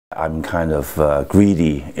I'm kind of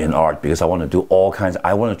greedy in art because I want to do all kinds.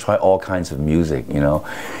 I want to try all kinds of music, you know.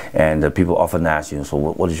 And people often ask, you know, so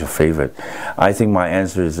what is your favorite? I think my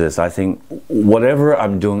answer is this. I think whatever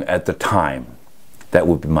I'm doing at the time, that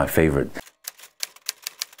would be my favorite.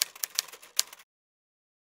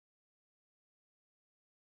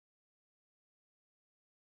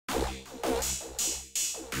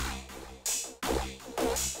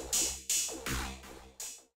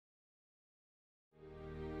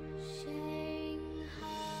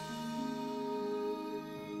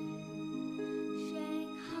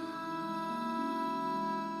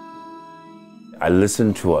 I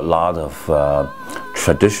listen to a lot of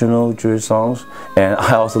traditional Jewish songs, and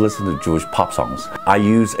I also listen to Jewish pop songs. I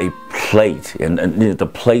use a plate, and you know, the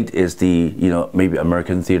plate is the, you know, maybe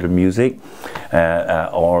American theater music,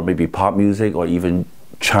 or maybe pop music, or even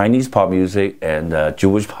Chinese pop music and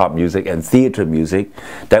Jewish pop music and theater music.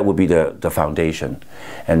 That would be the foundation.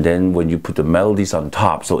 And then when you put the melodies on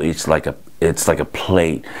top, so it's like a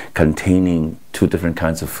plate containing two different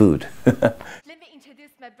kinds of food. Let me introduce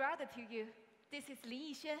my brother to you. This is Lin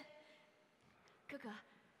Yixuan. 哥哥，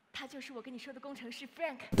他就是我跟你说的工程师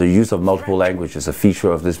Frank. The use of multiple languages is a feature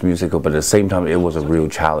of this musical, but at the same time, it was a real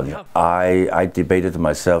challenge. I debated to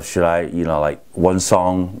myself, should I, you know, like one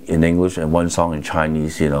song in English and one song in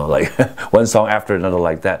Chinese, you know, like one song after another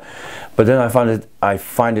like that. But then I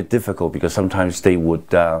find it difficult because sometimes they would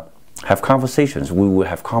have conversations. We would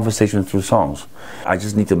have conversations through songs. I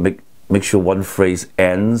just need to make sure one phrase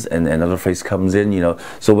ends and another phrase comes in, you know.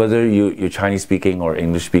 So whether you're Chinese speaking or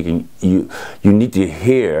English speaking, you need to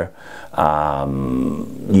hear,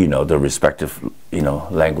 you know, the respective, you know,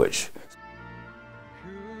 language.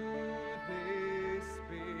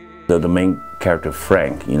 The main character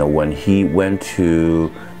Frank, you know, when he went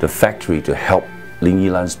to the factory to help Lin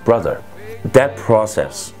Yilan's brother, that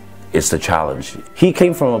process is the challenge. He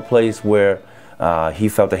came from a place where he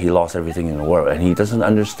felt that he lost everything in the world, and he doesn't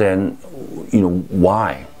understand, you know,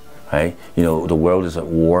 why, right? You know, the world is at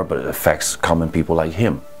war, but it affects common people like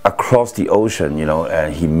him. Across the ocean, you know,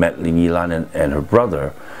 and he met Lin Yilan and her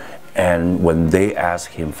brother, and when they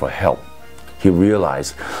asked him for help, he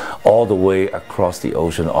realized all the way across the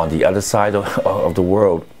ocean, on the other side of the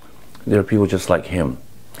world, there are people just like him,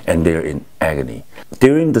 and they're in agony.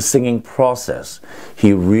 During the singing process,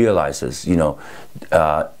 he realizes, you know,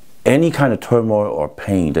 any kind of turmoil or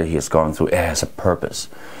pain that he has gone through, it has a purpose.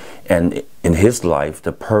 And in his life,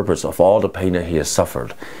 the purpose of all the pain that he has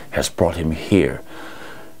suffered has brought him here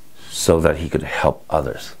so that he could help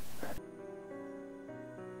others.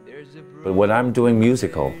 But when I'm doing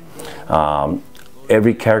musical,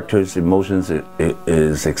 every character's emotions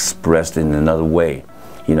is expressed in another way.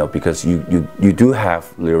 You know, because you do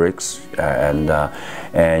have lyrics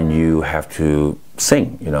and you have to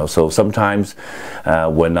sing, you know. So sometimes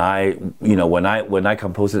when I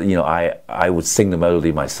compose it, you know, I would sing the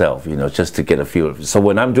melody myself, you know, just to get a feel of it. So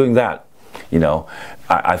when I'm doing that, you know,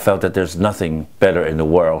 I felt that there's nothing better in the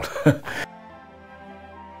world.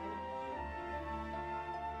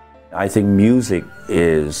 I think music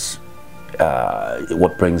is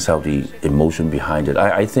what brings out the emotion behind it.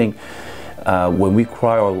 I think when we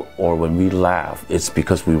cry or when we laugh, it's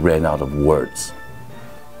because we ran out of words.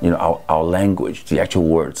 You know, our language, the actual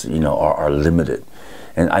words, you know, are limited.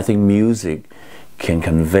 And I think music can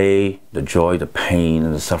convey the joy, the pain,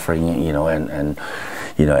 and the suffering, you know, and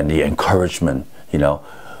you know, and the encouragement, you know,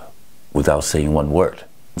 without saying one word.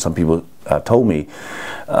 Some people told me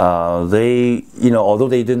they, you know, although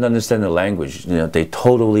they didn't understand the language, you know, they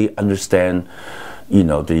totally understand, you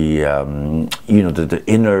know, the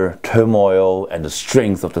inner turmoil and the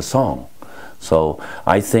strength of the song. So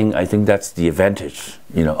I think that's the advantage,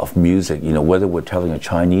 you know, of music, you know, whether we're telling a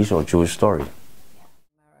Chinese or Jewish story.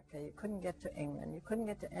 America, you couldn't get to England, you couldn't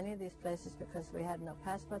get to any of these places because we had no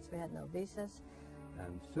passports, we had no visas.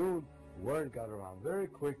 And soon word got around very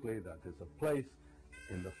quickly that there's a place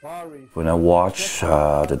in the Far East. When I watched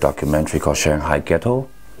the documentary called Shanghai Ghetto,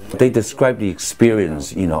 they describe the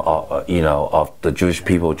experience, you know, of the Jewish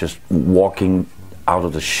people just walking out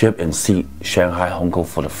of the ship and see Shanghai, Hong Kong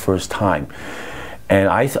for the first time. And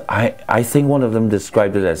I think one of them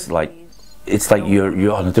described it as like, it's like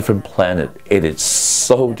you're on a different planet. It is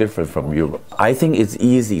so different from Europe. I think it's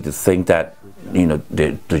easy to think that, you know,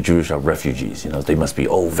 the Jewish are refugees. You know, they must be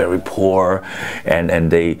very poor,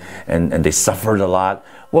 and they suffered a lot.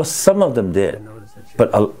 Well, some of them did,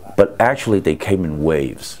 but actually they came in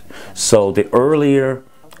waves. So the earlier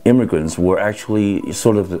immigrants were actually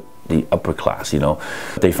sort of the upper class. You know,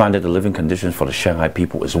 they find that the living conditions for the Shanghai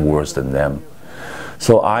people is worse than them.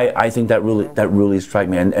 So I think that really struck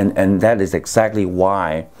me, and that is exactly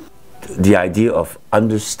why the idea of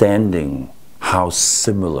understanding how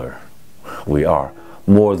similar we are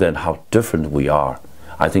more than how different we are.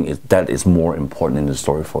 I think that is more important in the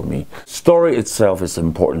story for me. Story itself is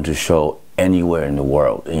important to show anywhere in the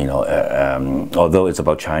world. Although it's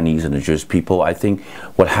about Chinese and the Jewish people, I think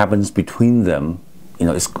what happens between them,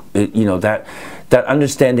 that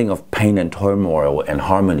understanding of pain and turmoil and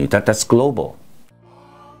harmony, that's global.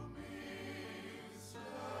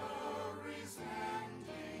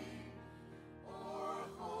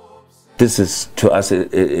 This is, to us,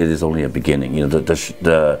 it is only a beginning.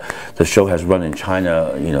 The show has run in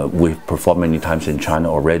China. We've performed many times in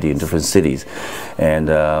China already in different cities, and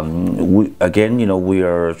we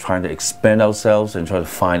are trying to expand ourselves and try to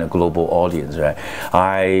find a global audience. Right?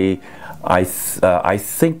 I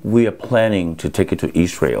think we are planning to take it to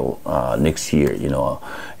Israel next year.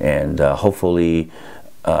 And hopefully.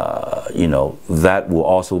 That will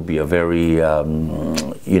also be a very,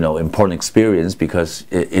 important experience, because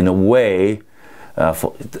in a way,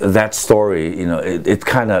 for that story, it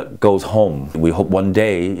kind of goes home. We hope one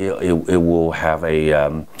day it will have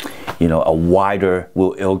it'll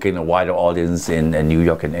gain a wider audience in New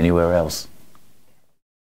York and anywhere else.